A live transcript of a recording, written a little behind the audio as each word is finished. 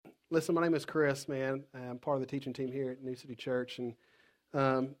Listen, my name is Chris, man. I'm part of the teaching team here at New City Church.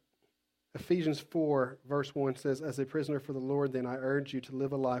 And Ephesians 4, verse 1 says, "As a prisoner for the Lord, then I urge you to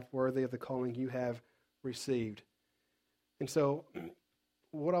live a life worthy of the calling you have received." And so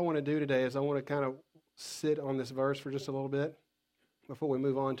what I want to do today is I want to kind of sit on this verse for just a little bit before we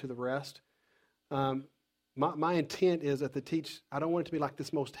move on to the rest. My intent is that I don't want it to be like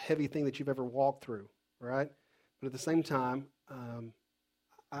this most heavy thing that you've ever walked through, right? But at the same time,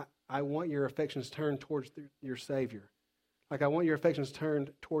 I want your affections turned towards your Savior. Like I want your affections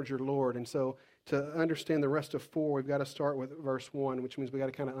turned towards your Lord. And so to understand the rest of 4, we've got to start with verse 1, which means we got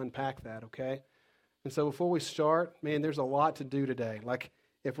to kind of unpack that, okay? And so before we start, man, there's a lot to do today. Like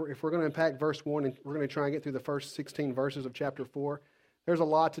if we're going to unpack verse 1 and we're going to try and get through the first 16 verses of chapter 4, there's a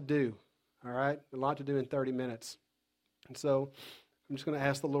lot to do, all right? A lot to do in 30 minutes. And so I'm just going to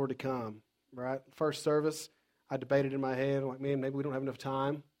ask the Lord to come, right? First service, I debated in my head, like, man, maybe we don't have enough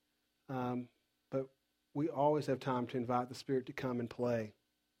time. But we always have time to invite the Spirit to come and play,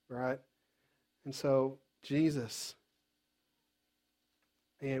 right? And so, Jesus,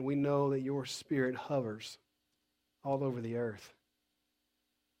 and we know that your Spirit hovers all over the earth.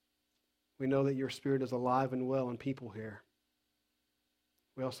 We know that your Spirit is alive and well in people here.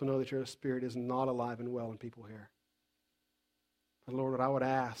 We also know that your Spirit is not alive and well in people here. But Lord, what I would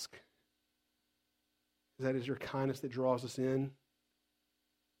ask is that it is your kindness that draws us in.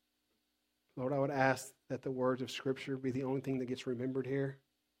 Lord, I would ask that the words of Scripture be the only thing that gets remembered here.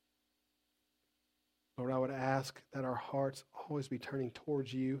 Lord, I would ask that our hearts always be turning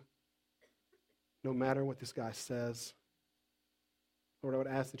towards you, no matter what this guy says. Lord, I would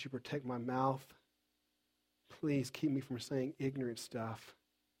ask that you protect my mouth. Please keep me from saying ignorant stuff.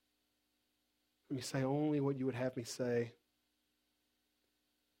 Let me say only what you would have me say.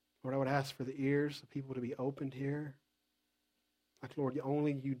 Lord, I would ask for the ears of people to be opened here. Like, Lord,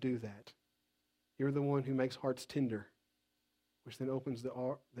 only you do that. You're the one who makes hearts tender, which then opens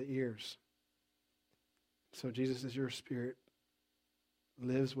the ears. So, Jesus, as your Spirit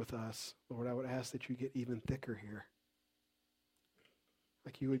lives with us, Lord, I would ask that you get even thicker here.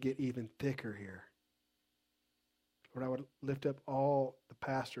 Like you would get even thicker here. Lord, I would lift up all the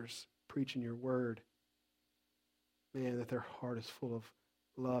pastors preaching your word. Man, that their heart is full of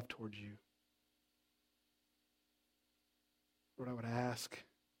love towards you. Lord, I would ask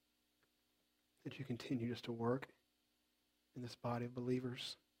that you continue just to work in this body of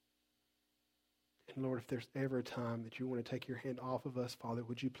believers. And Lord, if there's ever a time that you want to take your hand off of us, Father,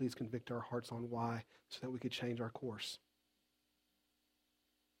 would you please convict our hearts on why so that we could change our course?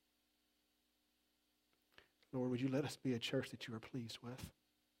 Lord, would you let us be a church that you are pleased with?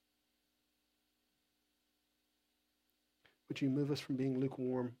 Would you move us from being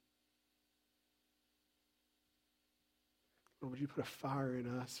lukewarm? Lord, would you put a fire in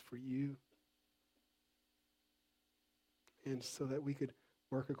us for you? And so that we could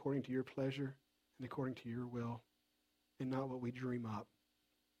work according to your pleasure and according to your will and not what we dream up.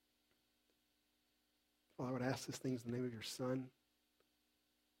 Well, I would ask these things in the name of your Son.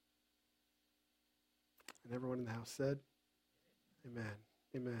 And everyone in the house said, Amen.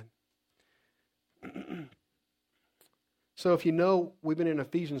 Amen. So if you know, we've been in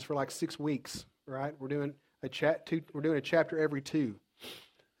Ephesians for like 6 weeks, right? We're doing a chapter every 2.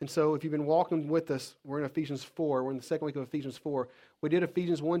 And so if you've been walking with us, we're in Ephesians 4. We're in the second week of Ephesians 4. We did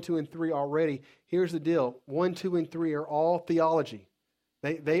Ephesians 1, 2, and 3 already. Here's the deal. 1, 2, and 3 are all theology.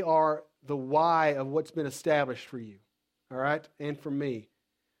 They are the why of what's been established for you, all right, and for me.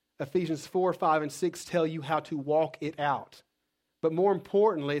 Ephesians 4, 5, and 6 tell you how to walk it out. But more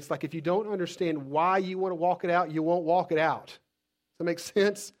importantly, it's like if you don't understand why you want to walk it out, you won't walk it out. Does that make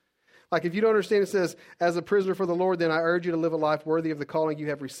sense? Like if you don't understand, it says, as a prisoner for the Lord, then I urge you to live a life worthy of the calling you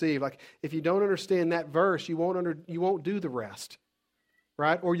have received. Like if you don't understand that verse, you won't do the rest,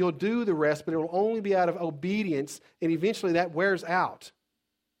 right? Or you'll do the rest, but it will only be out of obedience, and eventually that wears out.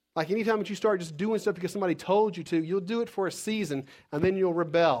 Like anytime that you start just doing stuff because somebody told you to, you'll do it for a season, and then you'll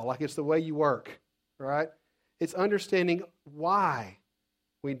rebel, like it's the way you work, right? It's understanding why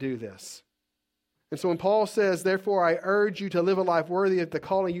we do this. And so when Paul says, therefore I urge you to live a life worthy of the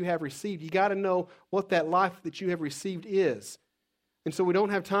calling you have received, you got to know what that life that you have received is. And so we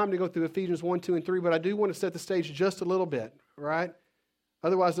don't have time to go through Ephesians 1, 2, and 3, but I do want to set the stage just a little bit, right?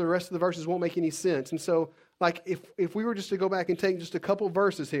 Otherwise, the rest of the verses won't make any sense. And so, like, if we were just to go back and take just a couple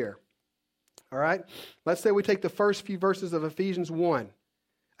verses here, all right? Let's say we take the first few verses of Ephesians 1.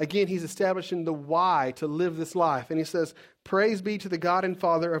 Again, he's establishing the why to live this life. And he says, praise be to the God and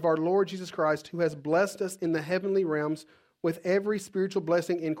Father of our Lord Jesus Christ, who has blessed us in the heavenly realms with every spiritual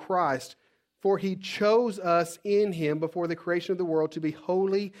blessing in Christ. For he chose us in him before the creation of the world to be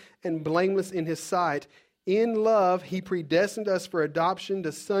holy and blameless in his sight. In love, he predestined us for adoption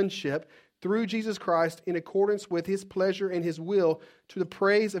to sonship through Jesus Christ in accordance with his pleasure and his will, to the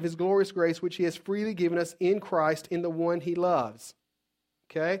praise of his glorious grace, which he has freely given us in Christ in the one he loves.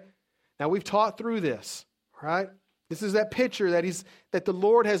 Okay? Now we've taught through this, right? This is that picture that the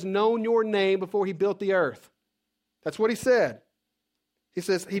Lord has known your name before he built the earth. That's what he said. He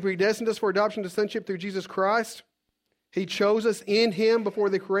says, he predestined us for adoption to sonship through Jesus Christ. He chose us in him before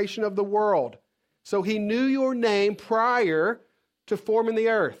the creation of the world. So he knew your name prior to forming the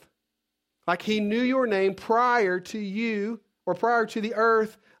earth. Like he knew your name prior to you, or prior to the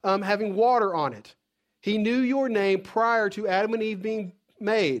earth having water on it. He knew your name prior to Adam and Eve being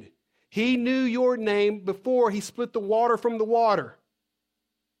made. He knew your name before he split the water from the water.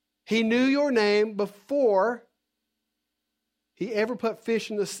 He knew your name before he ever put fish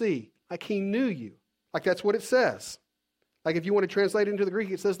in the sea. Like he knew you. Like that's what it says. Like if you want to translate it into the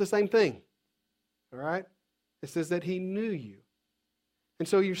Greek, it says the same thing. All right? It says that he knew you. And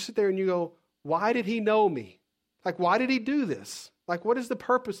so you sit there and you go, why did he know me? Like, why did he do this? Like, what is the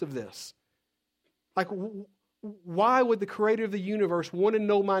purpose of this? Like, why would the creator of the universe want to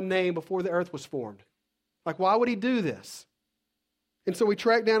know my name before the earth was formed? Like, why would he do this? And so we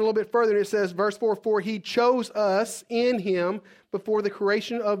track down a little bit further and it says, verse 4, for he chose us in him before the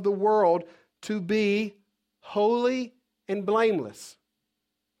creation of the world to be holy and blameless.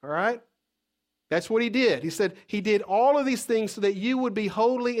 All right? That's what he did. He said he did all of these things so that you would be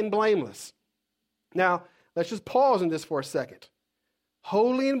holy and blameless. Now, let's just pause on this for a second.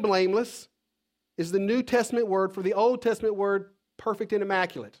 Holy and blameless is the New Testament word for the Old Testament word perfect and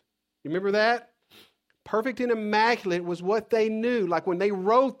immaculate. You remember that? Perfect and immaculate was what they knew. Like when they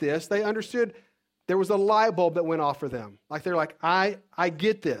wrote this, they understood there was a light bulb that went off for them. Like they're like, I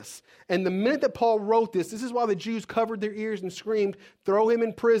get this. And the minute that Paul wrote this is why the Jews covered their ears and screamed, throw him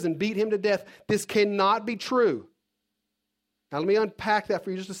in prison, beat him to death. This cannot be true. Now let me unpack that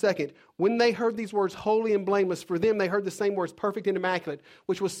for you just a second. When they heard these words, holy and blameless, for them they heard the same words, perfect and immaculate,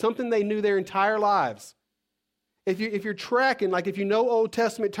 which was something they knew their entire lives. If you're tracking, like if you know Old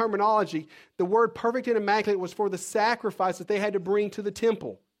Testament terminology, the word perfect and immaculate was for the sacrifice that they had to bring to the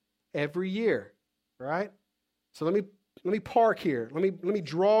temple every year. Right? So let me park here. Let me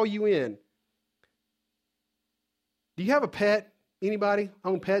draw you in. Do you have a pet? Anybody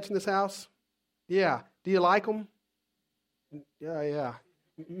own pets in this house? Yeah. Do you like them? Yeah.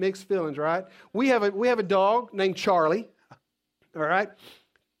 Mixed feelings, right? We have a dog named Charlie. All right?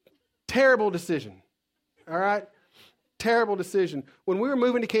 Terrible decision. All right? Terrible decision. When we were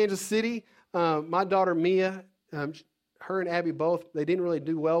moving to Kansas City, my daughter Mia, her and Abby both, they didn't really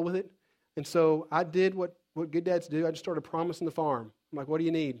do well with it. And so I did what good dads do. I just started promising the farm. I'm like, what do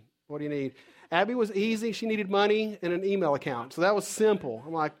you need? What do you need? Abby was easy. She needed money and an email account. So that was simple.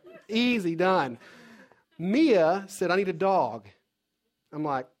 I'm like, easy, done. Mia said, I need a dog. I'm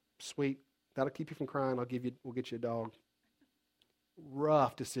like, sweet. That'll keep you from crying. We'll get you a dog.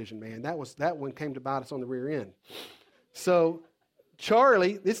 Rough decision, man. That one came to bite us on the rear end. So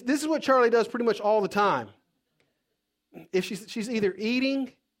Charlie, this is what Charlie does pretty much all the time. If she's either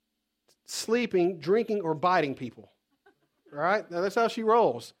eating, sleeping, drinking, or biting people. All right? Now, that's how she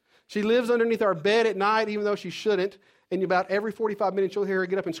rolls. She lives underneath our bed at night, even though she shouldn't. And about every 45 minutes, you'll hear her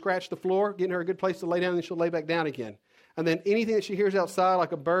get up and scratch the floor, getting her a good place to lay down, and then she'll lay back down again. And then anything that she hears outside,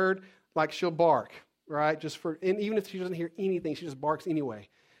 like a bird, like she'll bark, right? And even if she doesn't hear anything, she just barks anyway.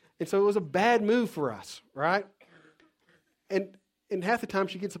 And so it was a bad move for us, right? And half the time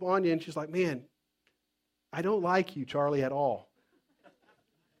she gets up on you, and she's like, man, I don't like you, Charlie, at all.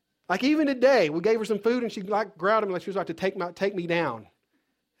 Like even today, we gave her some food and she like growled at me like she was about to take me down.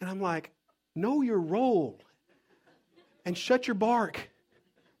 And I'm like, know your role and shut your bark,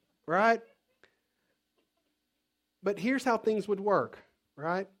 right? But here's how things would work,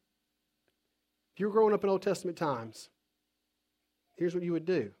 right? If you were growing up in Old Testament times, here's what you would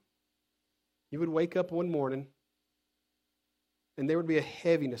do. You would wake up one morning and there would be a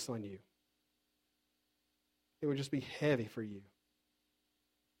heaviness on you. It would just be heavy for you.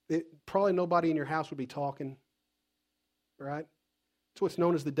 Probably nobody in your house would be talking, right? It's what's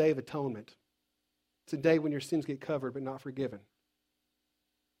known as the Day of Atonement. It's a day when your sins get covered but not forgiven.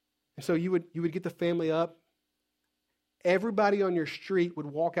 And so you would get the family up. Everybody on your street would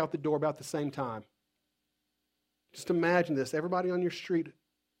walk out the door about the same time. Just imagine this. Everybody on your street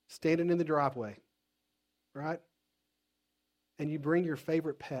standing in the driveway, right? And you bring your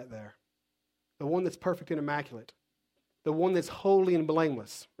favorite pet there, the one that's perfect and immaculate. The one that's holy and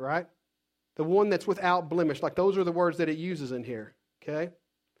blameless, right? The one that's without blemish. Like those are the words that it uses in here, okay?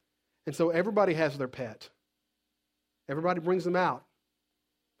 And so everybody has their pet. Everybody brings them out.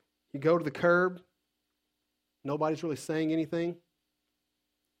 You go to the curb. Nobody's really saying anything.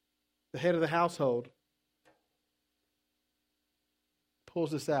 The head of the household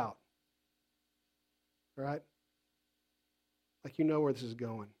pulls this out. Right? Like you know where this is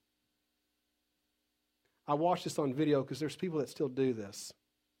going. I watched this on video because there's people that still do this.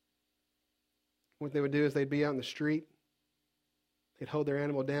 What they would do is they'd be out in the street. They'd hold their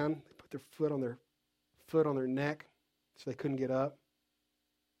animal down. They'd put their foot on their neck so they couldn't get up.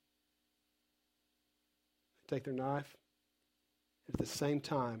 They'd take their knife. And at the same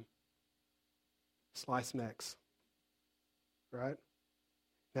time, slice necks. Right?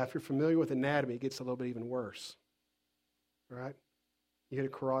 Now, if you're familiar with anatomy, it gets a little bit even worse. Right? You hit a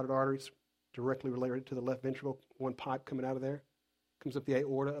carotid artery, it's directly related to the left ventricle, one pipe coming out of there, comes up the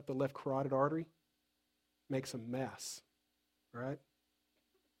aorta, up the left carotid artery, makes a mess. Right?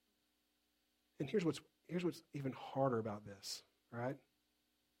 And here's what's even harder about this, right?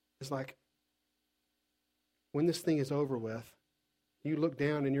 It's like when this thing is over with, you look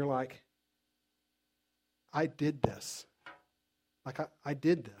down and you're like, I did this. Like I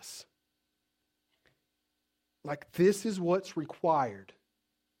did this. Like this is what's required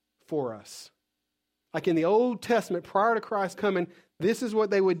for us. Like in the Old Testament, prior to Christ coming, this is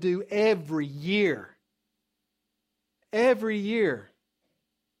what they would do every year. Every year.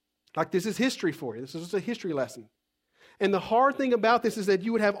 Like this is history for you. This is a history lesson. And the hard thing about this is that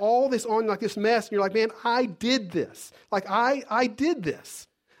you would have all this on like this mess and you're like, man, I did this. Like I did this.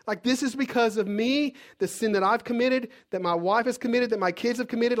 Like this is because of me, the sin that I've committed, that my wife has committed, that my kids have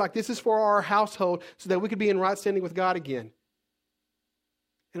committed. Like this is for our household so that we could be in right standing with God again.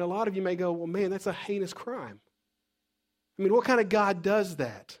 And a lot of you may go, well, man, that's a heinous crime. I mean, what kind of God does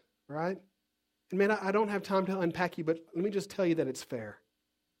that, right? And man, I don't have time to unpack you, but let me just tell you that it's fair.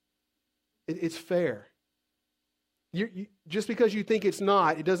 It's fair. Just because you think it's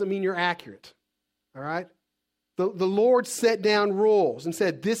not, it doesn't mean you're accurate. All right? The Lord set down rules and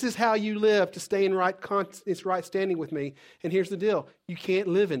said, this is how you live to stay in right standing with me. And here's the deal. You can't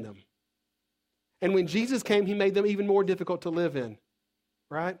live in them. And when Jesus came, he made them even more difficult to live in.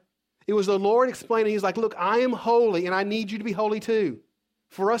 Right? It was the Lord explaining, he's like, look, I am holy and I need you to be holy too.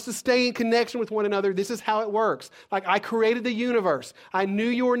 For us to stay in connection with one another, this is how it works. Like I created the universe. I knew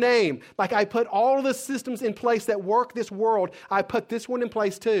your name. Like I put all of the systems in place that work this world. I put this one in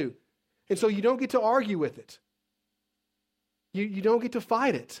place too. And so you don't get to argue with it. You don't get to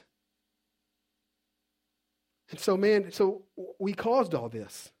fight it. And so, man, so we caused all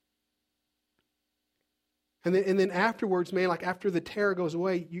this. And then afterwards, man, like after the terror goes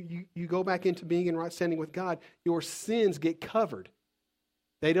away, you go back into being in right standing with God. Your sins get covered.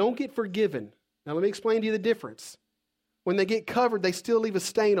 They don't get forgiven. Now let me explain to you the difference. When they get covered, they still leave a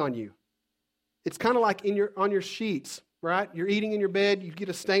stain on you. It's kind of like on your sheets, right? You're eating in your bed, you get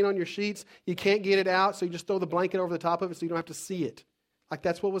a stain on your sheets, you can't get it out, so you just throw the blanket over the top of it so you don't have to see it. Like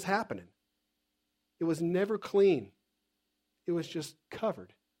that's what was happening. It was never clean. It was just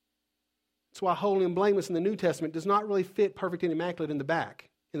covered. That's why holy and blameless in the New Testament does not really fit perfect and immaculate in the back,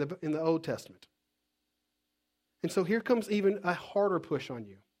 in the Old Testament. And so here comes even a harder push on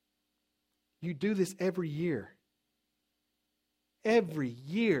you. You do this every year. Every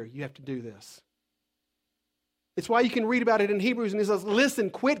year you have to do this. It's why you can read about it in Hebrews and it says, listen,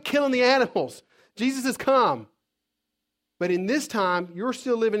 quit killing the animals. Jesus has come. But in this time, you're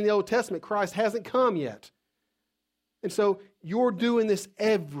still living in the Old Testament. Christ hasn't come yet. And so you're doing this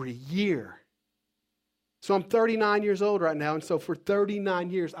every year. So I'm 39 years old right now, and so for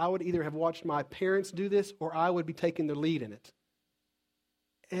 39 years, I would either have watched my parents do this or I would be taking the lead in it.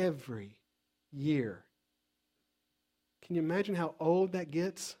 Every year. Can you imagine how old that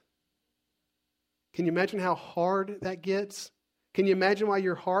gets? Can you imagine how hard that gets? Can you imagine why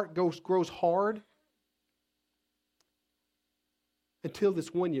your heart grows hard? Until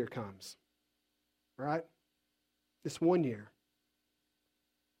this one year comes, right? This one year.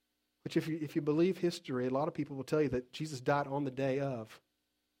 Which if you believe history, a lot of people will tell you that Jesus died on the day of.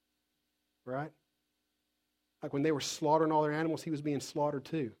 Right? Like when they were slaughtering all their animals, he was being slaughtered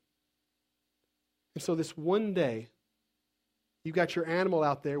too. And so this one day, you've got your animal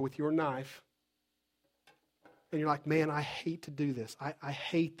out there with your knife, and you're like, man, I hate to do this. I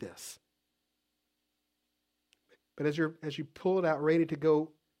hate this. But as you pull it out, ready to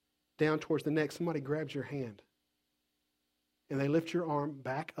go down towards the neck, somebody grabs your hand. And they lift your arm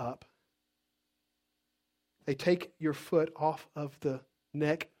back up. They take your foot off of the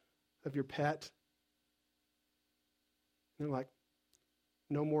neck of your pet. And they're like,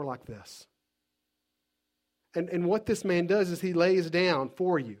 no more like this. And what this man does is he lays down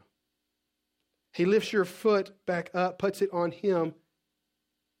for you. He lifts your foot back up, puts it on him,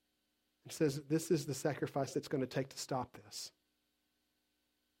 and says, this is the sacrifice that's going to take to stop this.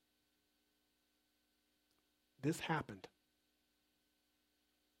 This happened.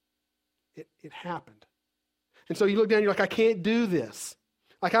 It happened. And so you look down and you're like, I can't do this.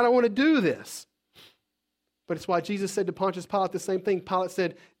 Like, I don't want to do this. But it's why Jesus said to Pontius Pilate the same thing. Pilate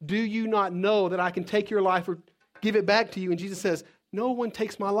said, do you not know that I can take your life or give it back to you? And Jesus says, no one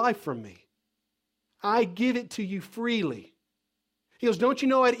takes my life from me. I give it to you freely. He goes, don't you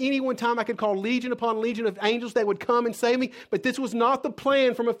know at any one time I could call legion upon legion of angels that would come and save me? But this was not the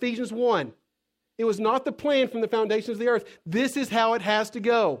plan from Ephesians 1. It was not the plan from the foundations of the earth. This is how it has to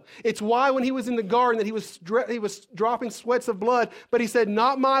go. It's why when he was in the garden that he was dropping sweats of blood, but he said,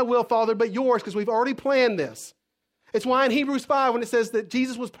 not my will, Father, but yours, because we've already planned this. It's why in Hebrews 5 when it says that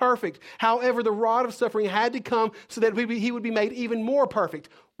Jesus was perfect, however, the rod of suffering had to come so that he would be made even more perfect.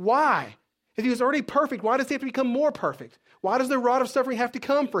 Why? If he was already perfect, why does he have to become more perfect? Why does the rod of suffering have to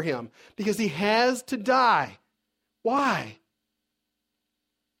come for him? Because he has to die. Why?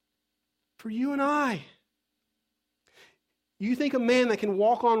 For you and I. You think a man that can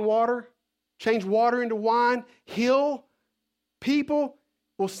walk on water, change water into wine, heal people,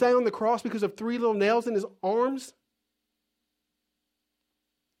 will stay on the cross because of 3 little nails in his arms?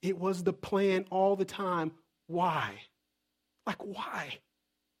 It was the plan all the time. Why? Like, why?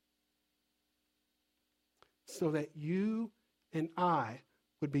 So that you and I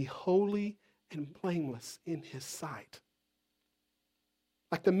would be holy and blameless in his sight.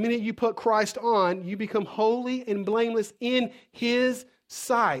 Like the minute you put Christ on, you become holy and blameless in his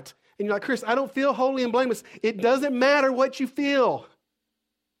sight. And you're like, Chris, I don't feel holy and blameless. It doesn't matter what you feel.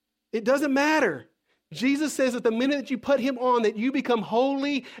 It doesn't matter. Jesus says that the minute that you put him on, that you become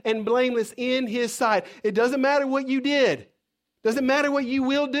holy and blameless in his sight. It doesn't matter what you did. Doesn't matter what you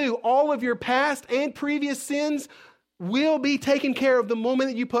will do. All of your past and previous sins will be taken care of the moment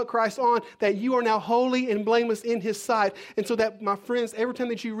that you put Christ on, that you are now holy and blameless in his sight. And so that, my friends, every time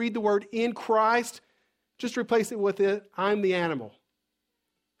that you read the word in Christ, just replace it with it, I'm the animal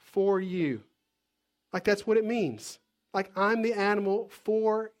for you. Like that's what it means. Like I'm the animal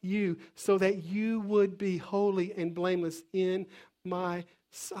for you so that you would be holy and blameless in my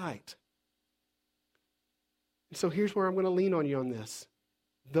sight. So here's where I'm going to lean on you on this.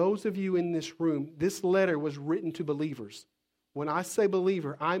 Those of you in this room, this letter was written to believers. When I say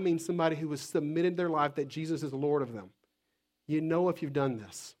believer, I mean somebody who has submitted their life that Jesus is Lord of them. You know if you've done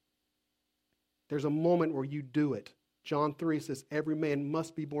this. There's a moment where you do it. John 3 says, every man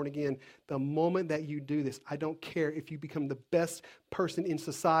must be born again. The moment that you do this, I don't care if you become the best person in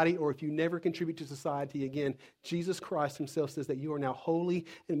society or if you never contribute to society again. Jesus Christ himself says that you are now holy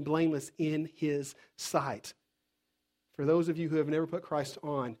and blameless in his sight. For those of you who have never put Christ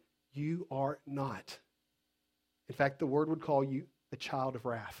on, you are not. In fact, the word would call you a child of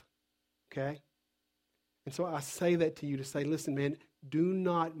wrath. Okay? And so I say that to you to say, listen, man, do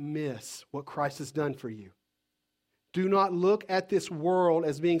not miss what Christ has done for you. Do not look at this world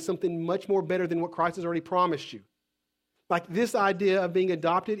as being something much more better than what Christ has already promised you. Like this idea of being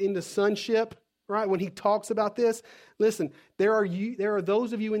adopted into sonship, right? When he talks about this, listen, there are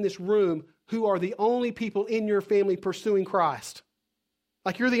those of you in this room who are the only people in your family pursuing Christ.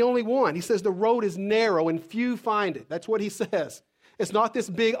 Like you're the only one. He says the road is narrow and few find it. That's what he says. It's not this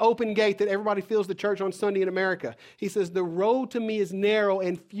big open gate that everybody fills the church on Sunday in America. He says the road to me is narrow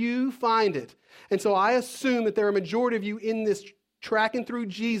and few find it. And so I assume that there are a majority of you in this tracking through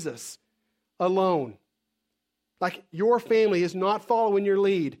Jesus alone. Like your family is not following your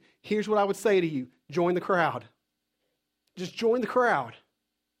lead. Here's what I would say to you. Join the crowd. Just join the crowd.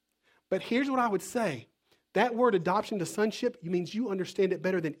 But here's what I would say. That word adoption to sonship, it means you understand it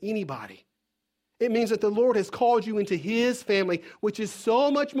better than anybody. It means that the Lord has called you into his family, which is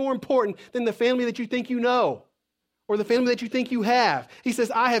so much more important than the family that you think you know or the family that you think you have. He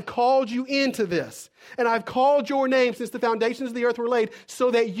says, I have called you into this, and I've called your name since the foundations of the earth were laid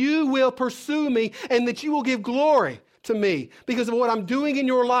so that you will pursue me and that you will give glory to me because of what I'm doing in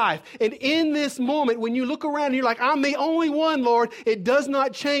your life. And in this moment, when you look around and you're like, I'm the only one, Lord, it does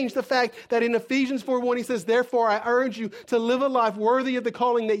not change the fact that in Ephesians 4:1, he says, therefore, I urge you to live a life worthy of the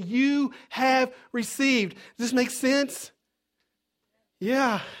calling that you have received. Does this make sense?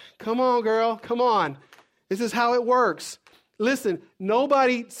 Yeah. Come on, girl. Come on. This is how it works. Listen,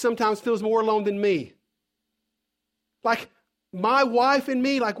 nobody sometimes feels more alone than me. Like my wife and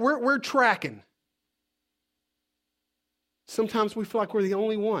me, like we're tracking. Sometimes we feel like we're the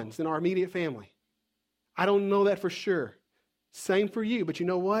only ones in our immediate family. I don't know that for sure. Same for you, but you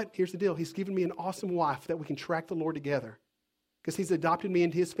know what? Here's the deal. He's given me an awesome wife that we can track the Lord together. because he's adopted me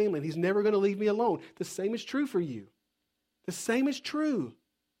into his family, and he's never going to leave me alone. The same is true for you. The same is true.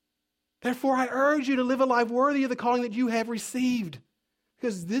 Therefore, I urge you to live a life worthy of the calling that you have received,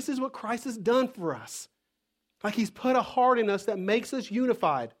 because this is what Christ has done for us. Like he's put a heart in us that makes us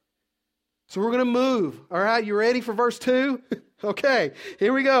unified. So we're going to move. All right, you ready for verse 2? Okay,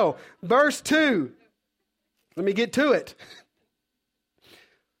 here we go. Verse 2. Let me get to it.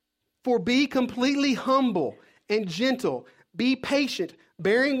 For be completely humble and gentle. Be patient,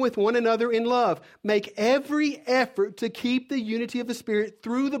 bearing with one another in love. Make every effort to keep the unity of the Spirit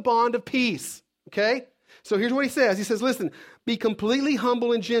through the bond of peace. Okay? So here's what he says. He says, listen, be completely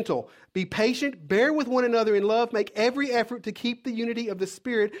humble and gentle. Be patient, bear with one another in love. Make every effort to keep the unity of the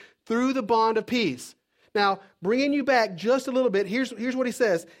Spirit through the bond of peace. Now, bringing you back just a little bit, here's what he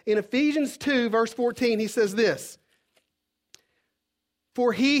says. In Ephesians 2, verse 14, he says this.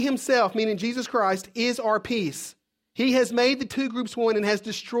 For he himself, meaning Jesus Christ, is our peace. He has made the two groups one and has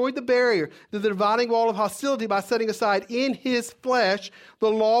destroyed the barrier, the dividing wall of hostility, by setting aside in his flesh the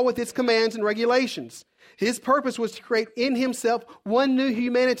law with its commands and regulations. His purpose was to create in himself one new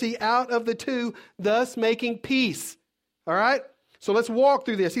humanity out of the two, thus making peace. All right? So let's walk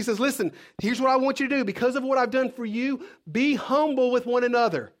through this. He says, listen, here's what I want you to do. Because of what I've done for you, be humble with one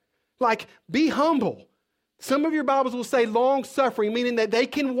another. Like, be humble. Some of your Bibles will say long-suffering, meaning that they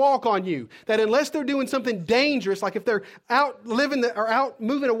can walk on you. That unless they're doing something dangerous, like if they're out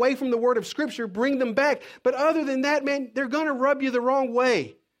moving away from the word of Scripture, bring them back. But other than that, man, they're going to rub you the wrong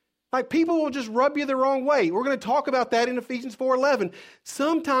way. Like, people will just rub you the wrong way. We're going to talk about that in Ephesians 4:11.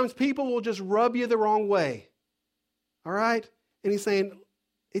 Sometimes people will just rub you the wrong way. All right? And he's saying,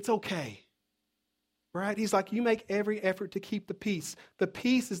 it's okay. Right? He's like, you make every effort to keep the peace. The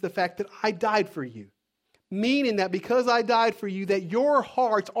peace is the fact that I died for you. Meaning that because I died for you, that your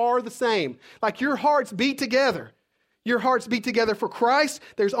hearts are the same. Like your hearts beat together. Your hearts beat together for Christ.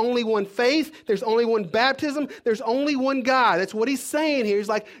 There's only one faith. There's only one baptism. There's only one God. That's what he's saying here. He's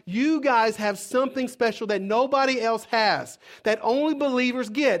like, you guys have something special that nobody else has, that only believers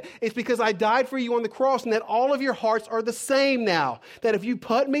get. It's because I died for you on the cross, and that all of your hearts are the same now. That if you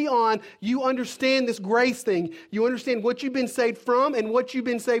put me on, you understand this grace thing. You understand what you've been saved from and what you've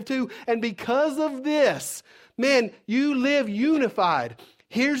been saved to. And because of this, man, you live unified.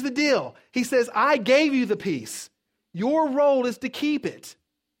 Here's the deal. He says, I gave you the peace. Your role is to keep it,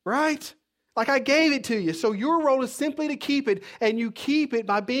 right? Like I gave it to you. So your role is simply to keep it, and you keep it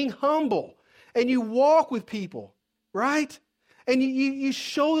by being humble, and you walk with people, right? And you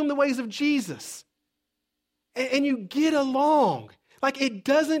show them the ways of Jesus, and you get along. Like it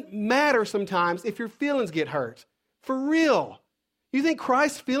doesn't matter sometimes if your feelings get hurt. For real. You think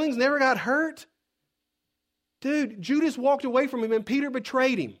Christ's feelings never got hurt? Dude, Judas walked away from him and Peter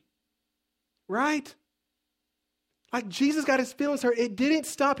betrayed him, right? Like Jesus got his feelings hurt. It didn't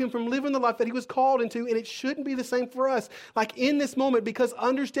stop him from living the life that he was called into, and it shouldn't be the same for us. Like in this moment, because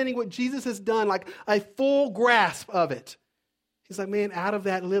understanding what Jesus has done, like a full grasp of it. He's like, man, out of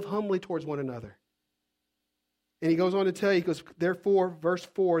that, live humbly towards one another. And he goes on to tell you, he goes, therefore, verse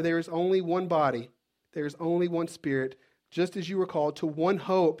 4, there is only one body, there is only one Spirit, just as you were called to one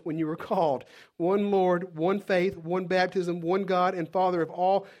hope when you were called, one Lord, one faith, one baptism, one God and Father of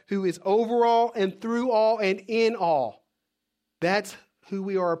all, who is over all and through all and in all. That's who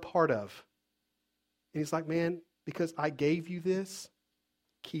we are a part of. And he's like, man, because I gave you this,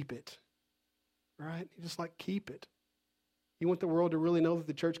 keep it. Right? He's just like, keep it. You want the world to really know that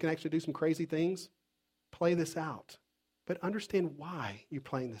the church can actually do some crazy things? Play this out. But understand why you're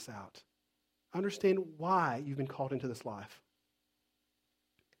playing this out. Understand why you've been called into this life.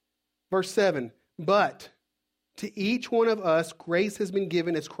 Verse 7, but to each one of us grace has been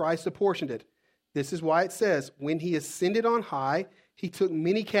given as Christ apportioned it. This is why it says, when he ascended on high, he took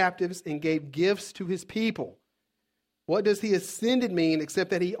many captives and gave gifts to his people. What does he ascended mean except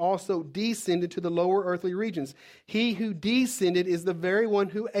that he also descended to the lower earthly regions? He who descended is the very one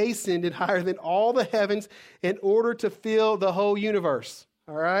who ascended higher than all the heavens in order to fill the whole universe.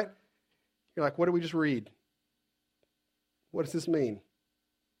 All right? You're like, what did we just read? What does this mean?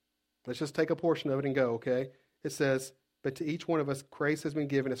 Let's just take a portion of it and go, okay? It says, but to each one of us grace has been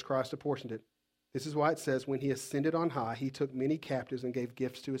given as Christ apportioned it. This is why it says, when he ascended on high, he took many captives and gave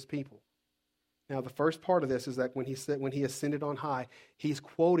gifts to his people. Now, the first part of this is that when he ascended on high, he's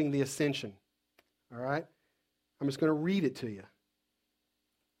quoting the ascension. All right? I'm just going to read it to you.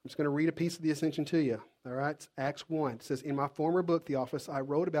 I'm just going to read a piece of the ascension to you. All right? It's Acts 1. It says, in my former book, Theophilus, I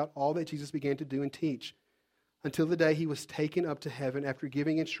wrote about all that Jesus began to do and teach until the day he was taken up to heaven after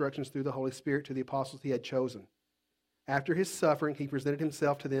giving instructions through the Holy Spirit to the apostles he had chosen. After his suffering, he presented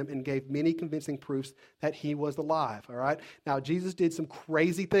himself to them and gave many convincing proofs that he was alive, all right? Now, Jesus did some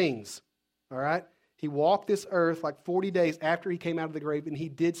crazy things, all right? He walked this earth like 40 days after he came out of the grave, and he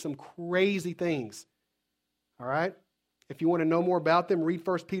did some crazy things, all right? If you want to know more about them, read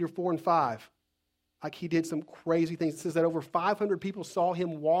 1 Peter 4 and 5. Like, he did some crazy things. It says that over 500 people saw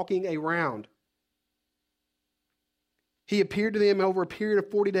him walking around. He appeared to them over a period of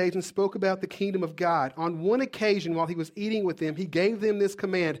 40 days and spoke about the kingdom of God. On one occasion, while he was eating with them, he gave them this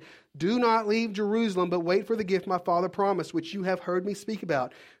command: do not leave Jerusalem, but wait for the gift my Father promised, which you have heard me speak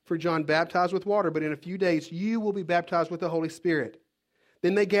about. For John baptized with water, but in a few days you will be baptized with the Holy Spirit.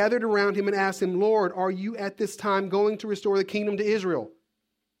 Then they gathered around him and asked him, Lord, are you at this time going to restore the kingdom to Israel?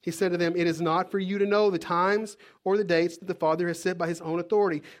 He said to them, it is not for you to know the times or the dates that the Father has set by his own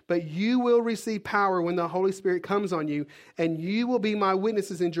authority, but you will receive power when the Holy Spirit comes on you, and you will be my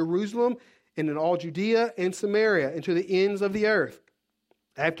witnesses in Jerusalem and in all Judea and Samaria and to the ends of the earth.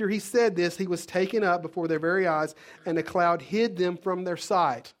 After he said this, he was taken up before their very eyes, and a cloud hid them from their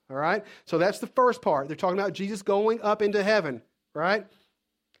sight. All right? So that's the first part. They're talking about Jesus going up into heaven, right?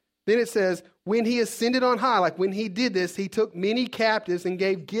 Then it says, when he ascended on high, like when he did this, he took many captives and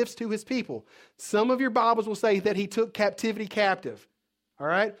gave gifts to his people. Some of your Bibles will say that he took captivity captive. All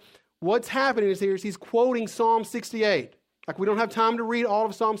right? What's happening is he's quoting Psalm 68. Like, we don't have time to read all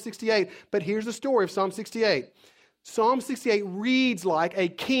of Psalm 68, but here's the story of Psalm 68. Psalm 68 reads like a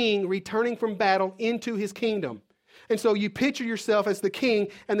king returning from battle into his kingdom. And so you picture yourself as the king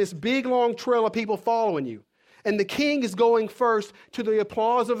and this big, long trail of people following you. And the king is going first to the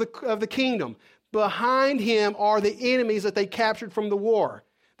applause of the kingdom. Behind him are the enemies that they captured from the war.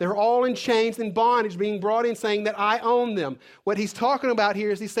 They're all in chains and bondage, being brought in, saying that I own them. What he's talking about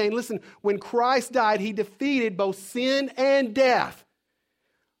here is he's saying, listen, when Christ died, he defeated both sin and death.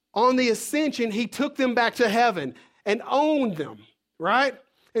 On the ascension, he took them back to heaven and owned them, right?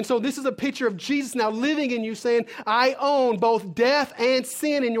 And so this is a picture of Jesus now living in you, saying, I own both death and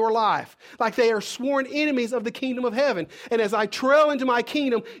sin in your life. Like they are sworn enemies of the kingdom of heaven. And as I trail into my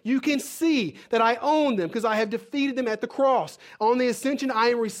kingdom, you can see that I own them because I have defeated them at the cross. On the ascension, I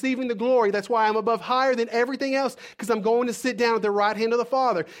am receiving the glory. That's why I'm above higher than everything else, because I'm going to sit down at the right hand of the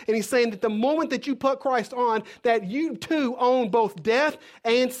Father. And he's saying that the moment that you put Christ on, that you too own both death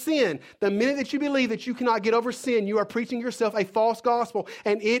and sin. The minute that you believe that you cannot get over sin, you are preaching yourself a false gospel,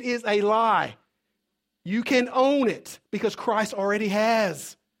 and it is a lie. You can own it because Christ already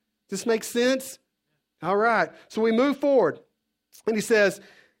has. Does this make sense? All right. So we move forward. And he says,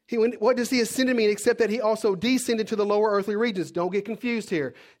 what does he ascended mean except that he also descended to the lower earthly regions? Don't get confused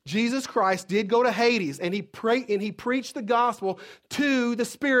here. Jesus Christ did go to Hades, and he preached the gospel to the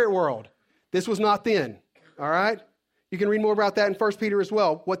spirit world. This was not then. All right? You can read more about that in 1 Peter as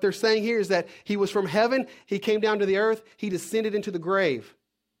well. What they're saying here is that he was from heaven, he came down to the earth, he descended into the grave.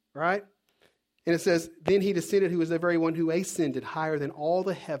 Right? And it says, then he descended, who is the very one who ascended higher than all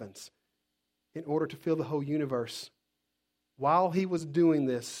the heavens in order to fill the whole universe. While he was doing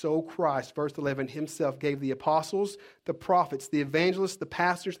this, so Christ, verse 11, himself gave the apostles, the prophets, the evangelists, the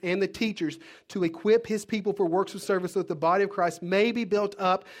pastors, and the teachers to equip his people for works of service so that the body of Christ may be built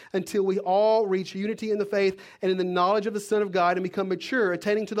up until we all reach unity in the faith and in the knowledge of the Son of God and become mature,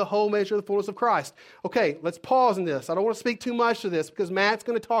 attaining to the whole measure of the fullness of Christ. Okay, let's pause in this. I don't want to speak too much to this because Matt's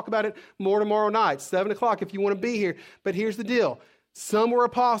going to talk about it more tomorrow night, 7 o'clock if you want to be here. But here's the deal. Some were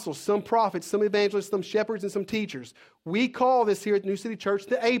apostles, some prophets, some evangelists, some shepherds, and some teachers. We call this here at New City Church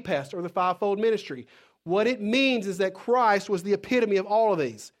the APEST, or the fivefold ministry. What it means is that Christ was the epitome of all of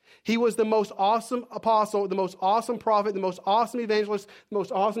these. He was the most awesome apostle, the most awesome prophet, the most awesome evangelist, the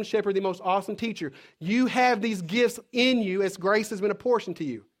most awesome shepherd, the most awesome teacher. You have these gifts in you as grace has been apportioned to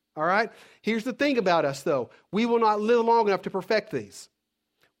you. All right? Here's the thing about us, though. We will not live long enough to perfect these.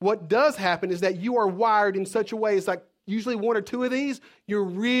 What does happen is that you are wired in such a way, it's like usually one or two of these, you're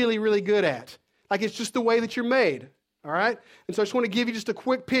really, really good at. Like it's just the way that you're made, all right? And so I just want to give you just a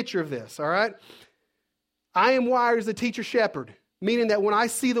quick picture of this, all right? I am wired as a teacher shepherd, meaning that when I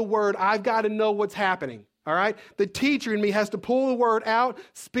see the word, I've got to know what's happening, all right? The teacher in me has to pull the word out,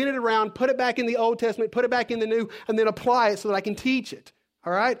 spin it around, put it back in the Old Testament, put it back in the New, and then apply it so that I can teach it,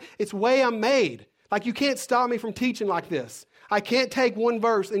 all right? It's the way I'm made. Like you can't stop me from teaching like this. I can't take one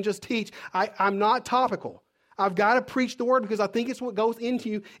verse and just teach. I'm not topical. I've got to preach the word because I think it's what goes into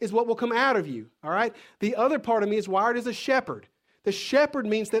you is what will come out of you, all right? The other part of me is wired as a shepherd. The shepherd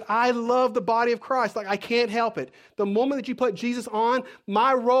means that I love the body of Christ. Like I can't help it. The moment that you put Jesus on,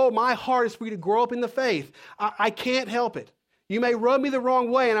 my role, my heart is for you to grow up in the faith. I can't help it. You may rub me the wrong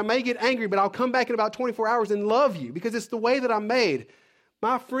way and I may get angry, but I'll come back in about 24 hours and love you because it's the way that I'm made.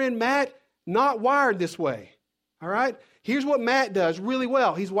 My friend Matt, not wired this way. All right? Here's what Matt does really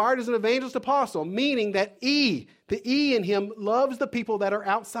well. He's wired as an evangelist apostle, meaning that the E in him loves the people that are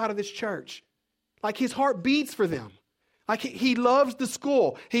outside of this church. Like his heart beats for them. Like he loves the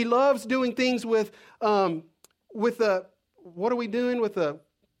school. He loves doing things with what are we doing with the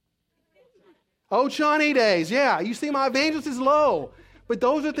Old Shawnee days? Yeah, you see my evangelist is low. But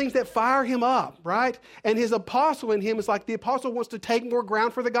those are things that fire him up, right? And his apostle in him is like the apostle wants to take more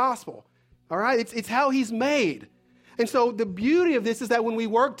ground for the gospel. All right? It's how he's made. And so the beauty of this is that when we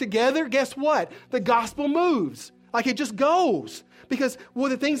work together, guess what? The gospel moves. Like it just goes. Because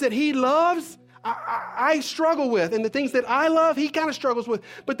the things that he loves, I struggle with. And the things that I love, he kind of struggles with.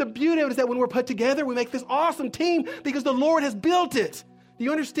 But the beauty of it is that when we're put together, we make this awesome team because the Lord has built it. Do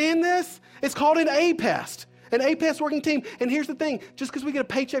you understand this? It's called an APEST. An APEST working team. And here's the thing. Just because we get a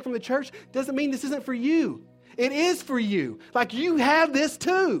paycheck from the church doesn't mean this isn't for you. It is for you. Like you have this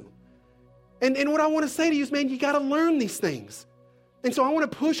too. And what I want to say to you is, man, you got to learn these things. And so I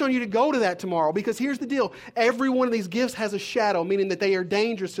want to push on you to go to that tomorrow because here's the deal. Every one of these gifts has a shadow, meaning that they are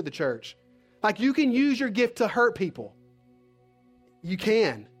dangerous to the church. Like you can use your gift to hurt people. You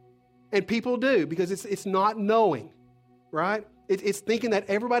can. And people do because it's not knowing, right? It's thinking that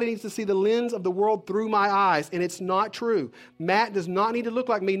everybody needs to see the lens of the world through my eyes, and it's not true. Matt does not need to look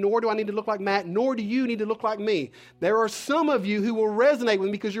like me, nor do I need to look like Matt, nor do you need to look like me. There are some of you who will resonate with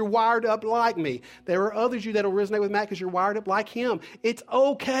me because you're wired up like me. There are others of you that will resonate with Matt because you're wired up like him. It's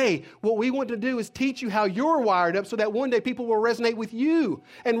okay. What we want to do is teach you how you're wired up so that one day people will resonate with you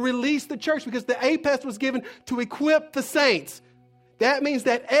and release the church because the APEST was given to equip the saints. That means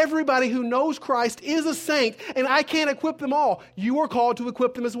that everybody who knows Christ is a saint, and I can't equip them all. You are called to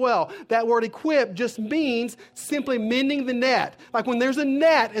equip them as well. That word equip just means simply mending the net. Like when there's a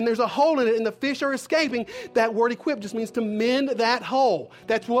net and there's a hole in it and the fish are escaping, that word equip just means to mend that hole.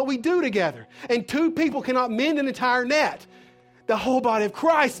 That's what we do together. And two people cannot mend an entire net. The whole body of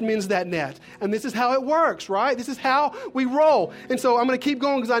Christ mends that net. And this is how it works, right? This is how we roll. And so I'm going to keep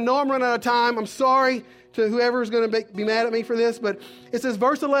going because I know I'm running out of time. I'm sorry to whoever is going to be mad at me for this, but it says,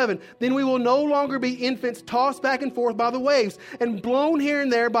 verse 11, then we will no longer be infants tossed back and forth by the waves and blown here and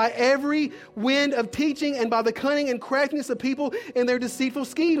there by every wind of teaching and by the cunning and craftiness of people in their deceitful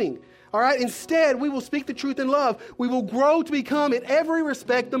scheming. All right. Instead, we will speak the truth in love. We will grow to become in every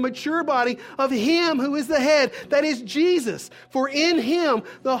respect the mature body of him who is the head, that is Jesus. For in him,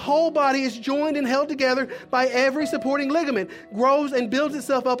 the whole body is joined and held together by every supporting ligament, grows and builds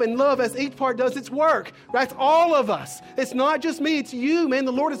itself up in love as each part does its work. That's all of us. It's not just me. It's you, man.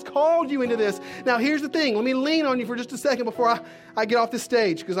 The Lord has called you into this. Now, here's the thing. Let me lean on you for just a second before I get off the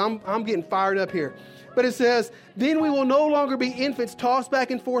stage because I'm getting fired up here. But it says, then we will no longer be infants tossed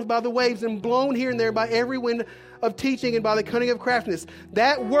back and forth by the waves and blown here and there by every wind of teaching and by the cunning of craftiness.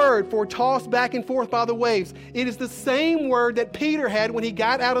 That word for tossed back and forth by the waves, it is the same word that Peter had when he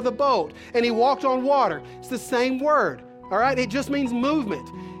got out of the boat and he walked on water. It's the same word. All right? It just means movement.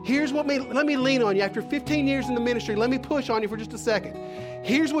 Here's let me lean on you. After 15 years in the ministry, let me push on you for just a second.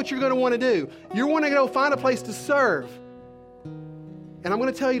 Here's what you're going to want to do. You're going to go find a place to serve. And I'm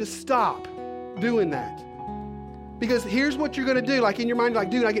going to tell you to stop doing that. Because here's what you're going to do. Like in your mind,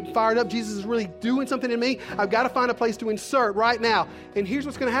 like, dude, I get fired up. Jesus is really doing something in me. I've got to find a place to insert right now. And here's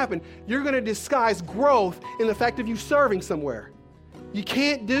what's going to happen. You're going to disguise growth in the fact of you serving somewhere. You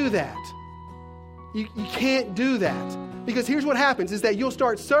can't do that. You can't do that. Because here's what happens is that you'll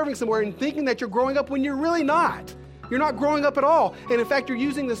start serving somewhere and thinking that you're growing up when you're really not. You're not growing up at all. And in fact, you're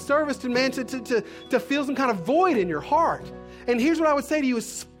using the service to fill some kind of void in your heart. And here's what I would say to you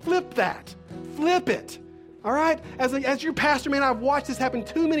is flip that. Flip it. All right? As your pastor, man, I've watched this happen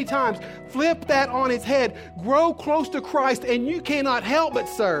too many times. Flip that on its head. Grow close to Christ, and you cannot help but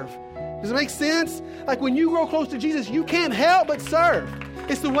serve. Does it make sense? Like when you grow close to Jesus, you can't help but serve.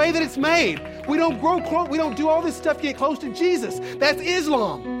 It's the way that it's made. We don't grow close. We don't do all this stuff to get close to Jesus. That's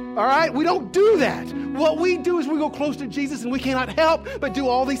Islam. All right? We don't do that. What we do is we go close to Jesus, and we cannot help but do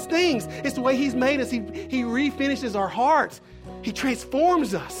all these things. It's the way he's made us. He refinishes our hearts. He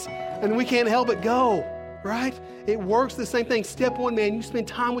transforms us, and we can't help but go. Right? It works the same thing. Step 1, man, you spend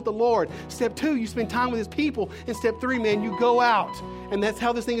time with the Lord. Step 2, you spend time with his people. And step 3, man, you go out. And that's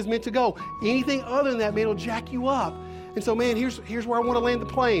how this thing is meant to go. Anything other than that, man, will jack you up. And so, man, here's where I want to land the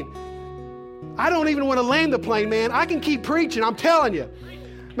plane. I don't even want to land the plane, man. I can keep preaching, I'm telling you.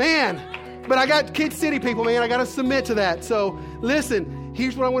 Man, but I got Kid City people, man. I got to submit to that. So, listen,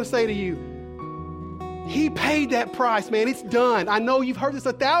 here's what I want to say to you. He paid that price, man. It's done. I know you've heard this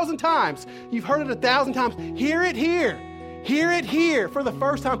 1,000 times. You've heard it 1,000 times. Hear it here. Hear it here for the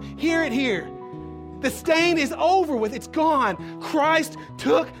first time. Hear it here. The stain is over with. It's gone. Christ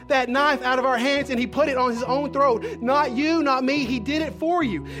took that knife out of our hands and he put it on his own throat. Not you, not me. He did it for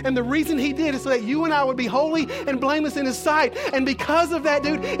you. And the reason he did is so that you and I would be holy and blameless in his sight. And because of that,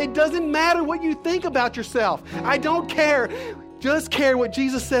 dude, it doesn't matter what you think about yourself. I don't care. Just care what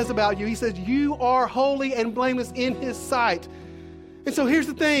Jesus says about you. He says you are holy and blameless in his sight. And so here's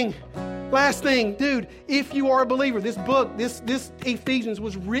the thing. Last thing, dude, if you are a believer, this book, this Ephesians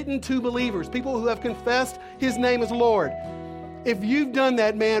was written to believers, people who have confessed his name as Lord. If you've done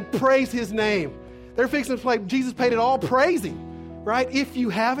that, man, praise his name. They're fixing to play, Jesus paid it all, praise him, right? If you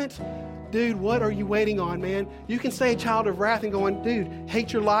haven't, dude, what are you waiting on, man? You can stay a child of wrath and going, dude,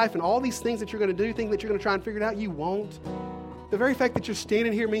 hate your life and all these things that you're going to do, think that you're going to try and figure it out. You won't. The very fact that you're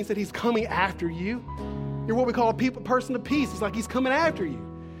standing here means that he's coming after you. You're what we call a person of peace. It's like he's coming after you.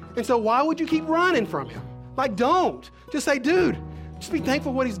 And so why would you keep running from him? Like, don't. Just say, dude, just be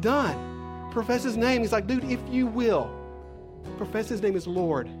thankful for what he's done. Profess his name. He's like, dude, if you will, profess his name as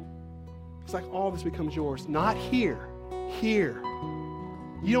Lord. It's like all this becomes yours. Not here. Here.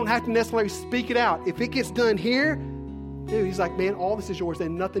 You don't have to necessarily speak it out. If it gets done here, dude, he's like, man, all this is yours,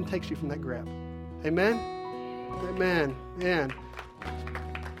 and nothing takes you from that grab. Amen? Amen. Man.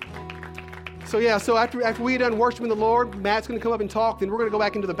 So after we had done worshiping the Lord, Matt's going to come up and talk. Then we're going to go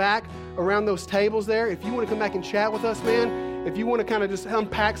back into the back around those tables there. If you want to come back and chat with us, man, if you want to kind of just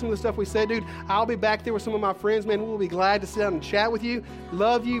unpack some of the stuff we said, dude, I'll be back there with some of my friends, man. We'll be glad to sit down and chat with you,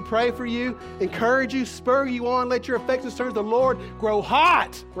 love you, pray for you, encourage you, spur you on, let your affections towards the Lord grow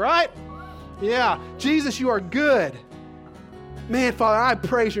hot, right? Yeah. Jesus, you are good. Man, Father, I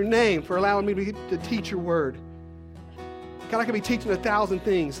praise your name for allowing me to teach your word. God, I could be teaching 1,000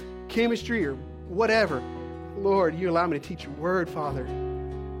 things. Chemistry or whatever. Lord, you allow me to teach your word, Father.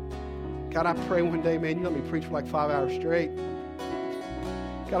 God, I pray one day, man, you let me preach for like 5 hours straight.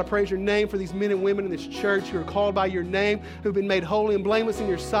 God, I praise your name for these men and women in this church who are called by your name, who've been made holy and blameless in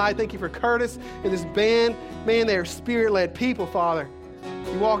your sight. Thank you for Curtis and this band. Man, they are spirit-led people, Father.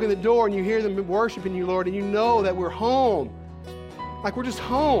 You walk in the door and you hear them worshiping you, Lord, and you know that we're home. Like we're just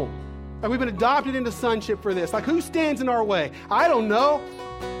home. Like we've been adopted into sonship for this. Like who stands in our way? I don't know.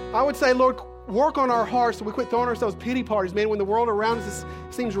 I would say, Lord, work on our hearts so we quit throwing ourselves pity parties, man, when the world around us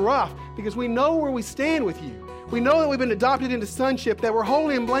seems rough, because we know where we stand with you. We know that we've been adopted into sonship, that we're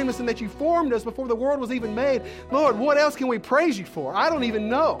holy and blameless, and that you formed us before the world was even made. Lord, what else can we praise you for? I don't even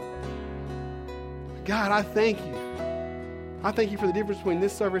know. God, I thank you. I thank you for the difference between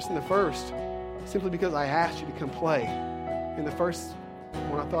this service and the first, simply because I asked you to come play. In the first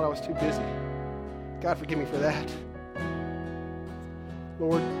one, I thought I was too busy. God, forgive me for that.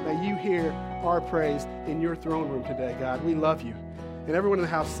 Lord, may you hear our praise in your throne room today, God. We love you. And everyone in the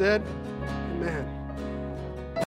house said, amen.